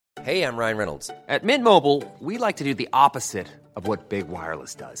Hey, I'm Ryan Reynolds. At Mint Mobile, we like to do the opposite of what Big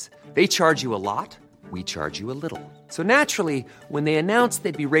Wireless does. They charge you a lot, we charge you a little. So naturally, when they announced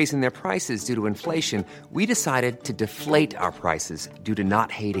they'd be raising their prices due to inflation, we decided to deflate our prices due to not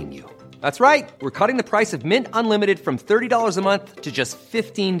hating you. That's right. We're cutting the price of Mint Unlimited from $30 a month to just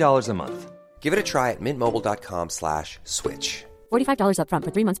 $15 a month. Give it a try at mintmobile.com/switch. $45 up front for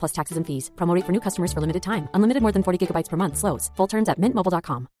 3 months plus taxes and fees. Promo rate for new customers for limited time. Unlimited more than 40 gigabytes per month. Slows full terms at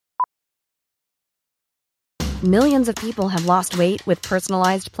mintmobile.com. Millions of people have lost weight with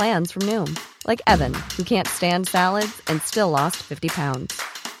personalized plans from Noom. Like Evan, who can't stand salads and still lost 50 pounds.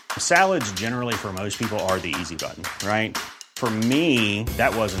 Salads generally for most people are the easy button, right? For me,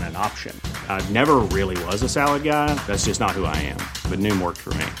 that wasn't an option. I never really was a salad guy. That's just not who I am. But Noom worked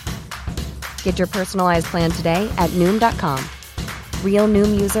for me. Get your personalized plan today at Noom.com. Real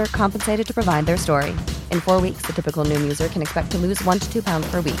Noom user compensated to provide their story. In 4 weeks, the typical Noom user can expect to lose 1 to 2 pounds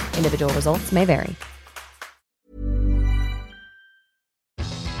per week. Individual results may vary.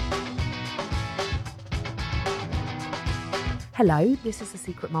 Hello, this is the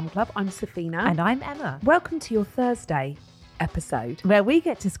Secret Mum Club. I'm Safina. And I'm Emma. Welcome to your Thursday episode, where we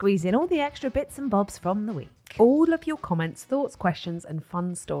get to squeeze in all the extra bits and bobs from the week. All of your comments, thoughts, questions, and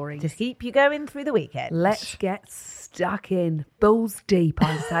fun stories. To keep you going through the weekend. Let's get stuck in. Balls deep,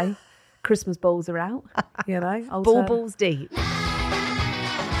 I say. Christmas balls are out, you know. Balls deep.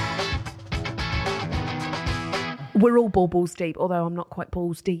 We're all balls deep, although I'm not quite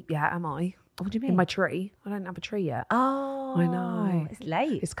balls deep yet, am I? What do you mean? In my tree. I don't have a tree yet. Oh. I know. It's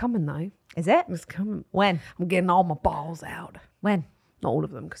late. It's coming though. Is it? It's coming. When? I'm getting all my balls out. When? Not all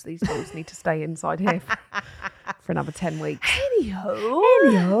of them, because these balls need to stay inside here for another 10 weeks. Anyhow.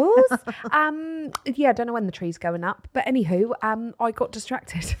 Yeah, I don't know when the tree's going up. But anywho, I got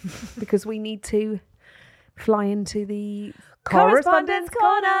distracted because we need to fly into the Correspondence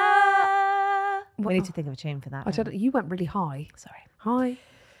Corner. We need to think of a tune for that. I don't. You went really high. Sorry. Hi.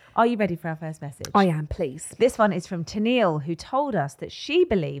 Are you ready for our first message? I am, please. This one is from Tennille, who told us that she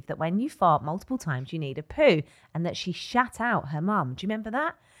believed that when you fart multiple times, you need a poo, and that she shat out her mum. Do you remember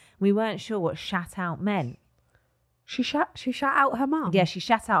that? We weren't sure what shat out meant. She shat out her mum? Yeah, she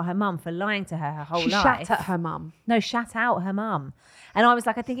shat out her mum for lying to her whole life. She shat at her mum? No, shat out her mum. And I was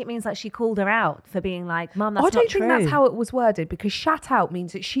like, I think it means like she called her out for being like, Mum, that's not true. I don't think that's how it was worded, because shat out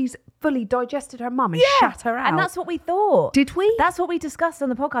means that she's fully digested her mum and shat her out. And that's what we thought. Did we? That's what we discussed on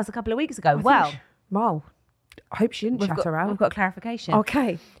the podcast a couple of weeks ago. Well, I hope she didn't shat her out. We've got clarification.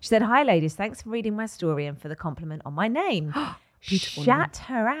 Okay. She said, "Hi ladies, thanks for reading my story and for the compliment on my name." Beautiful Shat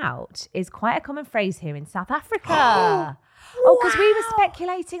her out is quite a common phrase here in South Africa. Oh, because we were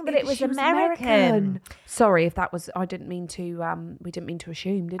speculating that it was American. Sorry if that was. I didn't mean to. We didn't mean to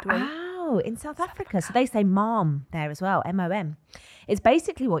assume, did we? Oh, in South Africa. So they say mom there as well. MOM. It's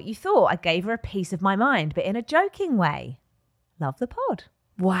basically what you thought. I gave her a piece of my mind, but in a joking way. Love the pod.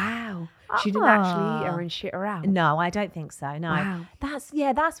 Wow. She didn't actually eat her and shit her out. No, I don't think so. No. Wow. That's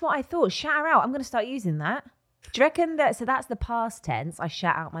what I thought. Shat her out. I'm going to start using that. Do you reckon that? So that's the past tense. I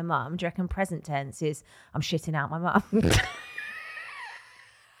shat out my mum. Do you reckon present tense is I'm shitting out my mum?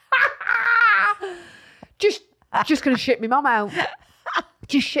 Just going to shit my mum out.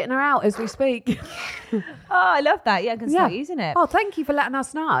 Just shitting her out as we speak. Oh, I love that. Yeah, I can start using it. Oh, thank you for letting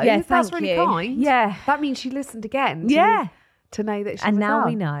us know. Yeah, that's really kind. Yeah. That means she listened again. To know that she and was now on.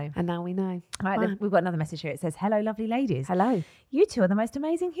 we know. And now we know. All right, we've got another message here. It says, "Hello, lovely ladies. Hello. You two are the most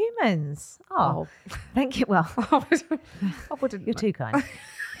amazing humans." Oh. Thank you. Well, I wouldn't. You're too kind.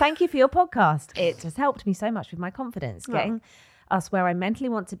 Thank you for your podcast. It has helped me so much with my confidence, getting us where I mentally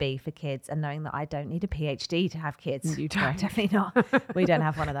want to be for kids and knowing that I don't need a PhD to have kids. You don't. No, definitely not. We don't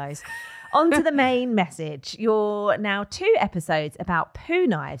have one of those. On to the main message. Your now 2 episodes about poo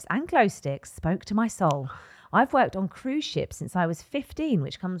knives and glow sticks spoke to my soul. I've worked on cruise ships since I was 15,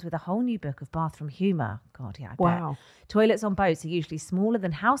 which comes with a whole new book of bathroom humour. God, yeah, I Wow. bet. Toilets on boats are usually smaller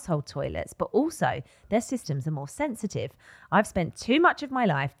than household toilets, but also their systems are more sensitive. I've spent too much of my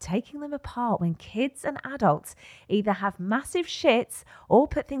life taking them apart when kids and adults either have massive shits or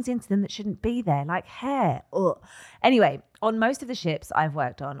put things into them that shouldn't be there, like hair. Ugh. Anyway, on most of the ships I've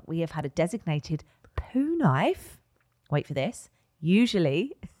worked on, we have had a designated poo knife. Wait for this.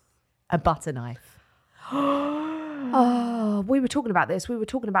 Usually a butter knife. Oh, we were talking about this. We were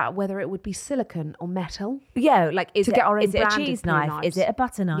talking about whether it would be silicone or metal. Yeah, like is To it, get our own is it a branded cheese poo knife? knives. Is it a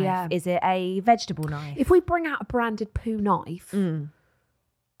butter knife? Yeah. Is it a vegetable knife? If we bring out a branded poo knife, can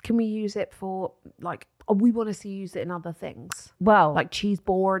we use it for like? Oh, we want to use it in other things, Well, like cheese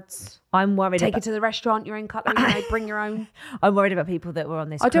boards. I'm worried. Take it to the restaurant. Your own cutlery. Bring your own. I'm worried about people that were on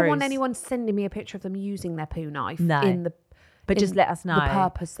this. I don't want cruise. anyone sending me a picture of them using their poo knife No. in the But just let us know the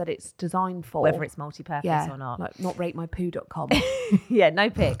purpose that it's designed for. whether it's multi-purpose or not. Like not ratemypoo.com. Yeah, no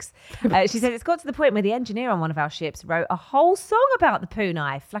pics. She said it's got to the point where the engineer on one of our ships wrote a whole song about the poo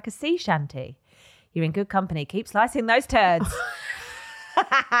knife, like a sea shanty. You're in good company. Keep slicing those turds.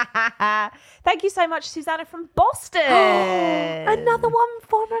 Thank you so much, Susanna from Boston. Another one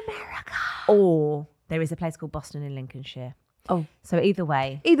from America. Oh, there is a place called Boston in Lincolnshire. Oh. So either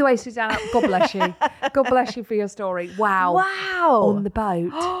way, Susanna, God bless you. God bless you for your story. Wow. On the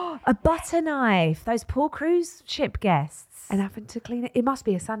boat. A butter knife. Those poor cruise ship guests. And having to clean it. It must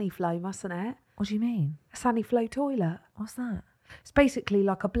be a Sunny Flow, mustn't it? What do you mean? A Sunny Flow toilet. What's that? It's basically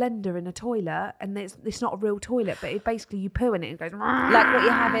like a blender in a toilet, and it's not a real toilet, but it basically you poo in it and it goes Like what you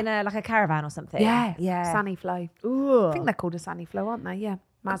have in like a caravan or something. Yeah. Sunny Flow. Ooh. I think they're called a Sunny Flow, aren't they? Yeah.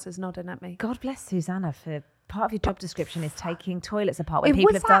 Maz is nodding at me. God bless Susanna for part of your job description is taking toilets apart when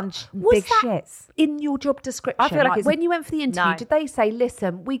people have done big shits. In your job description, I feel like it's when you went for the interview, No. did they say,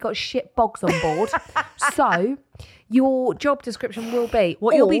 "Listen, we got shit bogs on board, so your job description will be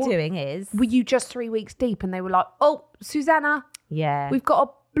What you'll be doing is were you just 3 weeks deep?" And they were like, "Oh, Susanna, we've got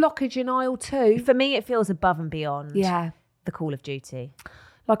a blockage in aisle 2." For me, it feels above and beyond. Yeah. The call of duty.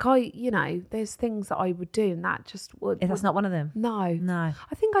 Like there's things that I would do, and that just would. That's not one of them. No.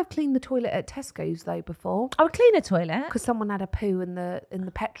 I think I've cleaned the toilet at Tesco's though before, I would clean a toilet. because someone had a poo in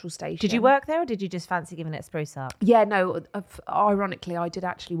the petrol station. Did you work there or did you just fancy giving it a spruce up? Yeah, no. Ironically, I did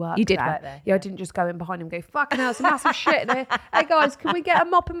actually work. You did work there, Yeah, I didn't just go in behind him and go, "Fucking hell, it's a massive shit in here. Hey guys, can we get a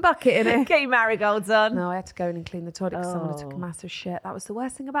mop and bucket in here?" Get your marigolds on. No, I had to go in and clean the toilet because someone had took a massive shit. That was the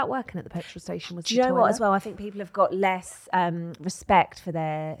worst thing about working at the petrol station. Was Do the you know toilet. what as well? I think people have got less respect for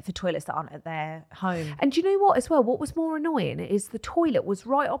toilets that aren't at their home. And do you know what as well? What was more annoying is the toilet was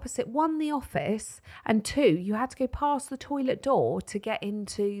right opposite, one, the office, and two, you had to go past the toilet door to get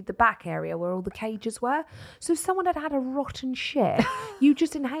into the back area where all the cages were. So if someone had had a rotten shit, you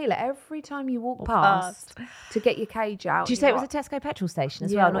just inhale it every time you walk past to get your cage out. Did you say it was a Tesco petrol station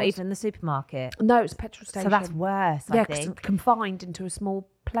as Yeah, well, it not was. even the supermarket? No, it's a petrol station. So that's worse, Yeah, I 'cause think. it's confined into a small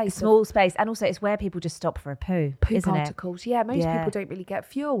place. Small space. And also it's where people just stop for a poo, Poo isn't particles. Yeah, most Yeah. people don't really get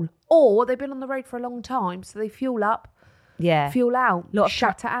fuel. Or they've been on the road for a long time, so they fuel up, it? Yeah. fuel out, lot of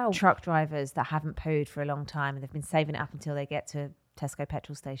shut it out. Truck drivers that haven't pooed for a long time and they've been saving it up until they get to Tesco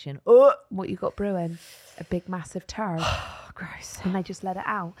petrol station. What you got brewing? A big massive turd. Gross. And they just let it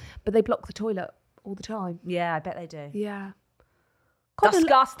out. But they block the toilet all the time. Yeah, I bet they do. Yeah.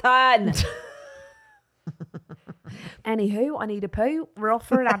 Disgusting. Anywho, I need a poo. We're off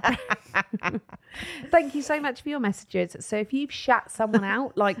for an ad. Thank you so much for your messages. So if you've shat someone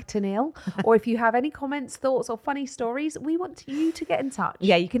out like Tanil, or if you have any comments, thoughts, or funny stories, we want you to get in touch.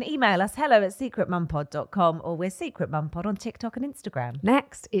 Yeah, you can email us hello@secretmumpod.com or we're Secret Mum Pod on TikTok and Instagram.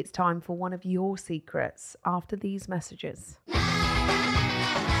 Next, it's time for one of your secrets after these messages.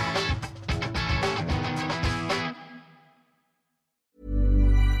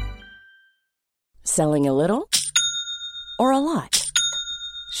 Selling a little or a lot?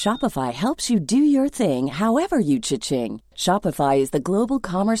 Shopify helps you do your thing however you cha-ching. Shopify is the global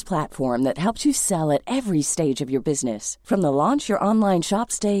commerce platform that helps you sell at every stage of your business. From the launch your online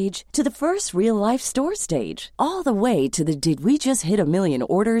shop stage to the first real life store stage, all the way to the did we just hit a million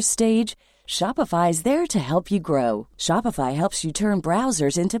orders stage. Shopify is there to help you grow. Shopify helps you turn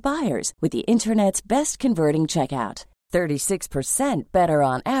browsers into buyers with the internet's best converting checkout. 36% better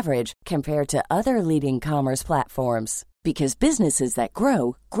on average compared to other leading commerce platforms. Because businesses that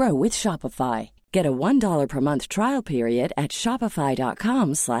grow, grow with Shopify. Get a $1 per month trial period at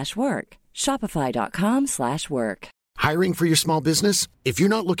shopify.com/work. Shopify.com/work. Hiring for your small business? If you're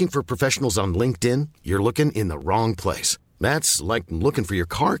not looking for professionals on LinkedIn, you're looking in the wrong place. That's like looking for your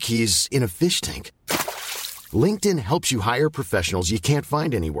car keys in a fish tank. LinkedIn helps you hire professionals you can't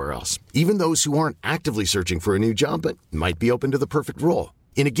find anywhere else, even those who aren't actively searching for a new job but might be open to the perfect role.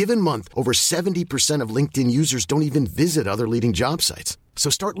 In a given month, over 70% of LinkedIn users don't even visit other leading job sites. So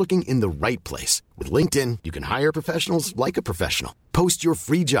start looking in the right place. With LinkedIn, you can hire professionals like a professional. Post your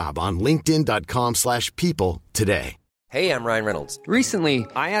free job on linkedin.com/people today. Hey, I'm Ryan Reynolds. Recently,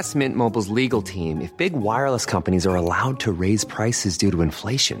 I asked Mint Mobile's legal team if big wireless companies are allowed to raise prices due to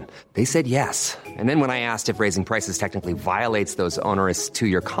inflation. They said yes. And then when I asked if raising prices technically violates those onerous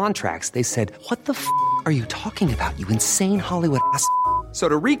two-year contracts, they said, "What the f*** are you talking about, you insane Hollywood ass?" So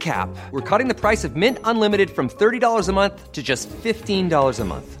to recap, we're cutting the price of Mint Unlimited from $30 a month to just $15 a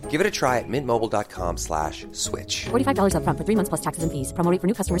month. Give it a try at mintmobile.com/switch. $45 up front for 3 months plus taxes and fees. Promo rate for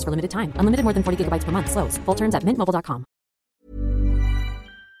new customers for limited time. Unlimited more than 40 gigabytes per month. Slows full terms at mintmobile.com.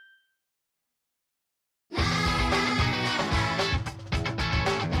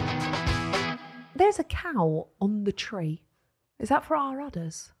 There's a cow on the tree. Is that for our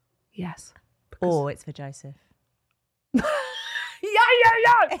udders? Yes. Or it's for Joseph. Yo!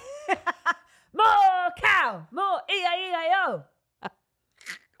 More cow, more E-I-E-I-O.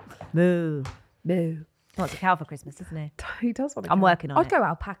 Moo. Moo. Wants a cow for Christmas, doesn't he? He does want to I'm go. working on I'd it. go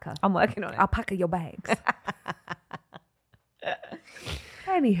alpaca. I'm working on it. Alpaca your bags.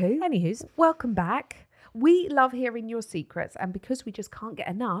 Anywho's, welcome back. We love hearing your secrets, and because we just can't get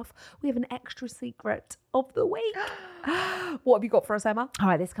enough, we have an extra secret of the week. What have you got for us, Emma? All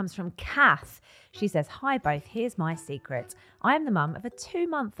right, this comes from Kath. She says, "Hi both, here's my secret. I am the mum of a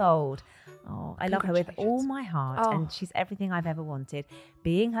 2-month-old. Oh, I love her with all my heart, and she's everything I've ever wanted.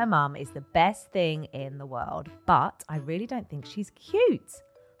 Being her mum is the best thing in the world, but I really don't think she's cute.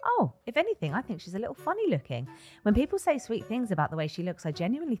 Oh, if anything, I think she's a little funny looking. When people say sweet things about the way she looks, I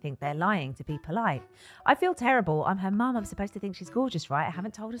genuinely think they're lying to be polite. I feel terrible. I'm her mum. I'm supposed to think she's gorgeous, right? I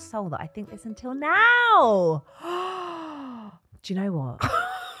haven't told a soul that I think this until now." Do you know what?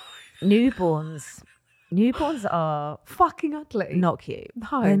 Newborns are Fucking ugly. not cute.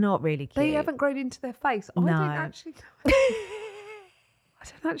 No. They're not really cute. They haven't grown into their face. No. I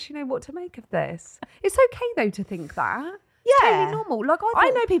don't actually know what to make of this. It's okay though to think that. It's totally normal. Like I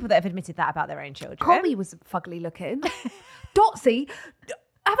know people that have admitted that about their own children. Colby was fugly looking. Dotsy,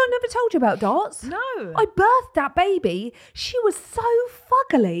 have I never told you about Dots? No. I birthed that baby. She was so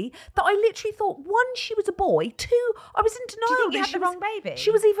fuggly that I literally thought, 1, she was a boy. 2, I was in denial. Do you think you that had she the was- wrong baby?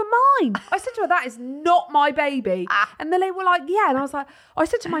 She was even mine. I said to her, that is not my baby. And then they were like, yeah. And I was like, I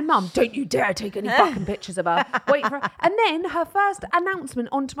said to my mum, don't you dare take any fucking pictures of her. Wait for her. And then her first announcement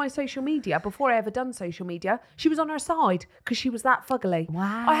onto my social media, before I ever done social media, she was on her side because she was that fuggly.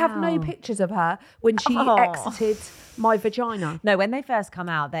 Wow. I have no pictures of her when she exited my vagina. No, when they first come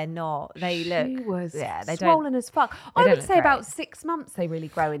out, they're not. They look. She was they swollen as fuck. I don't would look say about great. 6 months they really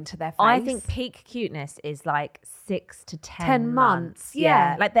grow into their face. I think peak cuteness is like 6 to 10, 10 months,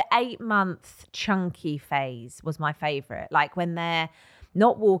 yeah. Like the 8-month chunky phase was my favourite. Like when they're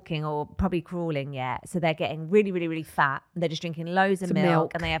not walking or probably crawling yet. So they're getting really, really, really fat. And they're just drinking loads of Some milk,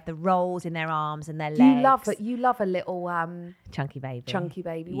 milk. and they have the rolls in their arms and their legs. You love it. You love a little Chunky baby. chunky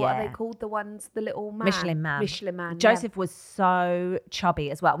baby. What are Yeah. they called? The ones, the little man. Michelin man. Michelin man. Joseph was so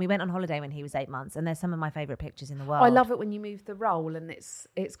chubby as well. And we went on holiday when he was 8 months, and there's some of my favourite pictures in the world. I love it when you move the roll and it's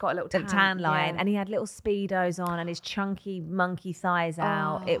got a little The tan line, yeah. and he had little speedos on and his chunky monkey thighs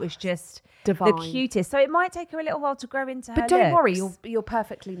out. It was just divine. the cutest. So it might take her a little while to grow into her But don't worry, looks. you're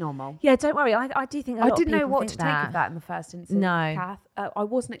perfectly normal. Yeah, don't worry. I do think a I lot didn't of know people what think to take of that in the first instance. No. Kath. I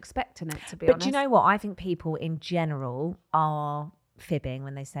wasn't expecting it, to be But honest. do you know what? I think people in general are fibbing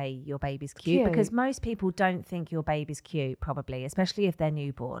when they say your baby's cute, because most people don't think your baby's cute, probably, especially if they're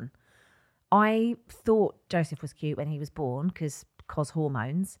newborn. I thought Joseph was cute when he was born because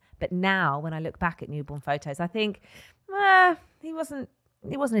hormones, but now when I look back at newborn photos, I think he wasn't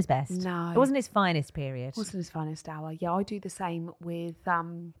his best. No. It wasn't his finest period. Wasn't his finest hour. Yeah, I do the same with.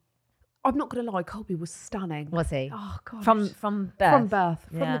 I'm not going to lie, Colby was stunning. Was he? Oh god. From birth. From birth,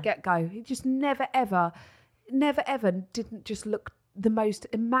 from Yeah. the get go, he just never ever didn't just look the most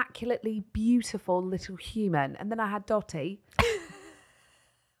immaculately beautiful little human. And then I had Dottie.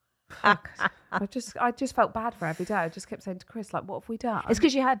 I just felt bad for her every day. I just kept saying to Chris, like, what have we done? It's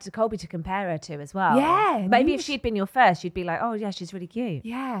because you had Colby to compare her to as well. Yeah, Maybe you- if she'd been your first, you'd be like, oh yeah, she's really cute.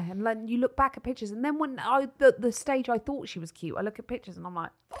 Yeah, and then you look back at pictures, and then when the stage I thought she was cute, I look at pictures and I'm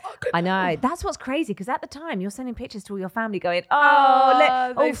like, I know. That's what's crazy, because at the time you're sending pictures to all your family going,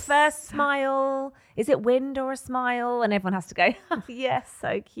 oh, first smile. Is it wind or a smile? And everyone has to go, oh, yes,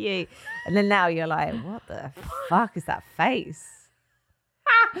 so cute. And then now you're like, what the fuck is that face?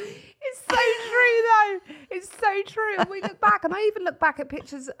 It's so true though. It's so true. And we look back, and I even look back at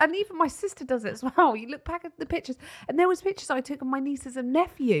pictures, and even my sister does it as well. You look back at the pictures, and there was pictures I took of my nieces and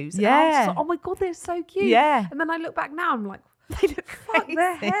nephews. And I was just like, oh my god, they're so cute. Yeah. And then I look back now, I'm like, they look crazy.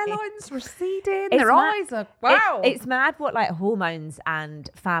 their hairlines receding, It's their mad. eyes are wow. It's mad what like hormones and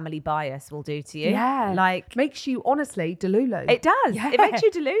family bias will do to you. yeah, Like makes you honestly delulu. it does. Yeah. It makes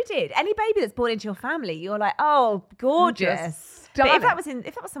you deluded. Any baby that's born into your family, you're like, oh, gorgeous. But if that was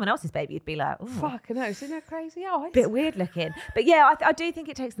someone else's baby, you'd be like, oh, Fucking hell, isn't that crazy? Oh, bit weird looking. But yeah, I do think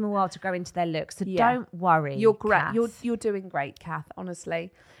it takes them a while to grow into their looks. So Yeah. don't worry. You're great. Kath. You're doing great, Kath,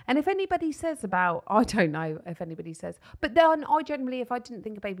 honestly. And if anybody says about, I don't know if anybody says, but then I generally, if I didn't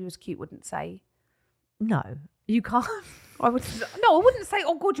think a baby was cute, wouldn't say. No, you can't. I wouldn't say,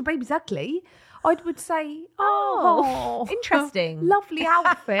 oh God, your baby's ugly. I would say, oh, interesting. lovely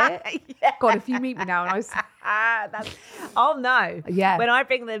outfit. Yeah. God, if you meet me now and I say, Oh no. Yeah. When I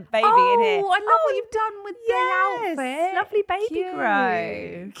bring the baby oh, in here. I love what you've done with Yes, the outfit. lovely baby Cute.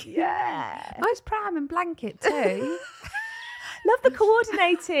 grow. Cute. Yeah. Nice pram and blanket too. Love the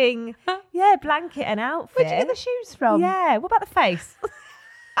coordinating. Yeah, blanket and outfit. Where'd you get the shoes from? Yeah. What about the face?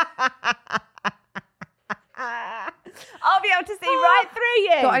 I'll be able to see right through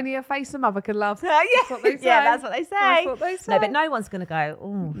you. Got only a face a mother can love. Yeah. That's what they say. Yeah, that's what they say. That's what they say. No, but no one's going to go,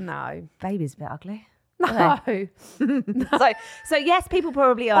 oh, No. baby's a bit ugly. No. So yes, people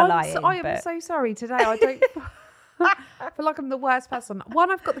probably are lying. I am but- so sorry today. I don't I feel like I'm the worst person.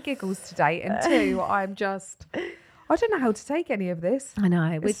 One, I've got the giggles today, and two, I don't know how to take any of this. I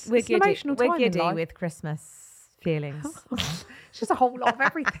know. It's We're an giddy, emotional we're time in giddy life. with Christmas feelings. It's just a whole lot of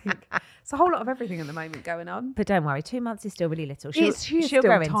everything. It's a whole lot of everything at the moment going on. But don't worry, 2 months is still really little. She's She'll still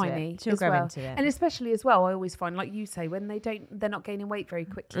grow into tiny. it. She'll as grow well. into it. And especially as well, I always find, like you say, when they're not gaining weight very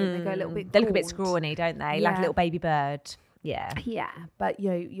quickly, and they go a little bit. They look a bit gaunt. scrawny, don't they? Like a Yeah. little baby bird. Yeah. Yeah, but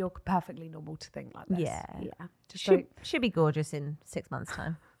you're perfectly normal to think like this. Yeah. yeah. Just She'll be gorgeous in 6 months'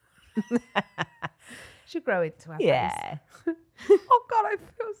 time. should grow into her face. Yeah. Oh God, I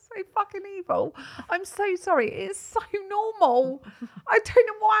feel so fucking evil. I'm so sorry. It's so normal. I don't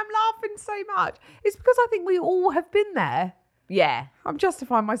know why I'm laughing so much. It's because I think we all have been there. Yeah. I'm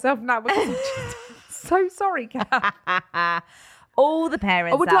justifying myself now because I'm just so sorry, Kat. All the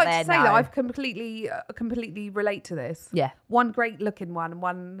parents I would out like there to say know. that I've completely relate to this. Yeah. One great looking one and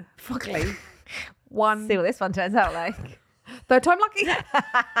one ugly. One See what this one turns out like. third time lucky.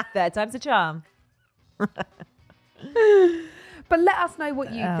 Third time's a charm. But let us know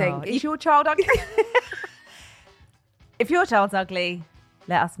what you Oh, think. Is your child ugly? If your child's ugly,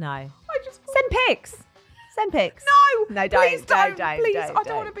 let us know. I just Send pics. Send pics. No, No, please don't. Please, I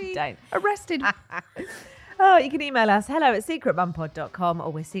don't want to be don't. arrested. Oh, you can email us hello@secretmumpod.com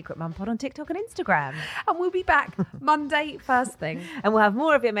or we're Secret Mum Pod on TikTok and Instagram. And we'll be back Monday first thing. And we'll have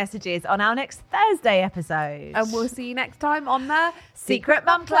more of your messages on our next Thursday episode. And we'll see you next time on the Secret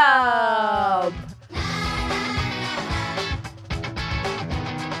Mum Club.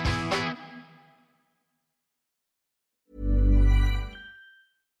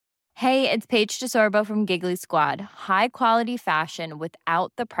 Hey, it's Paige DeSorbo from Giggly Squad. High quality fashion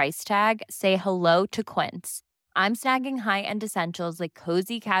without the price tag. Say hello to Quince. I'm snagging high-end essentials like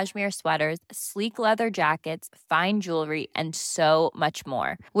cozy cashmere sweaters, sleek leather jackets, fine jewelry, and so much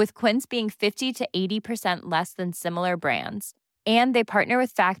more. With Quince being 50 to 80% less than similar brands. And they partner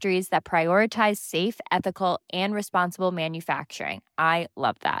with factories that prioritize safe, ethical, and responsible manufacturing. I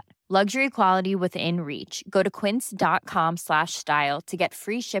love that. Luxury quality within reach. Go to quince.com/style to get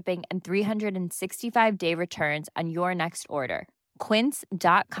free shipping and 365-day returns on your next order.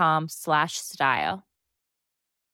 Quince.com/style.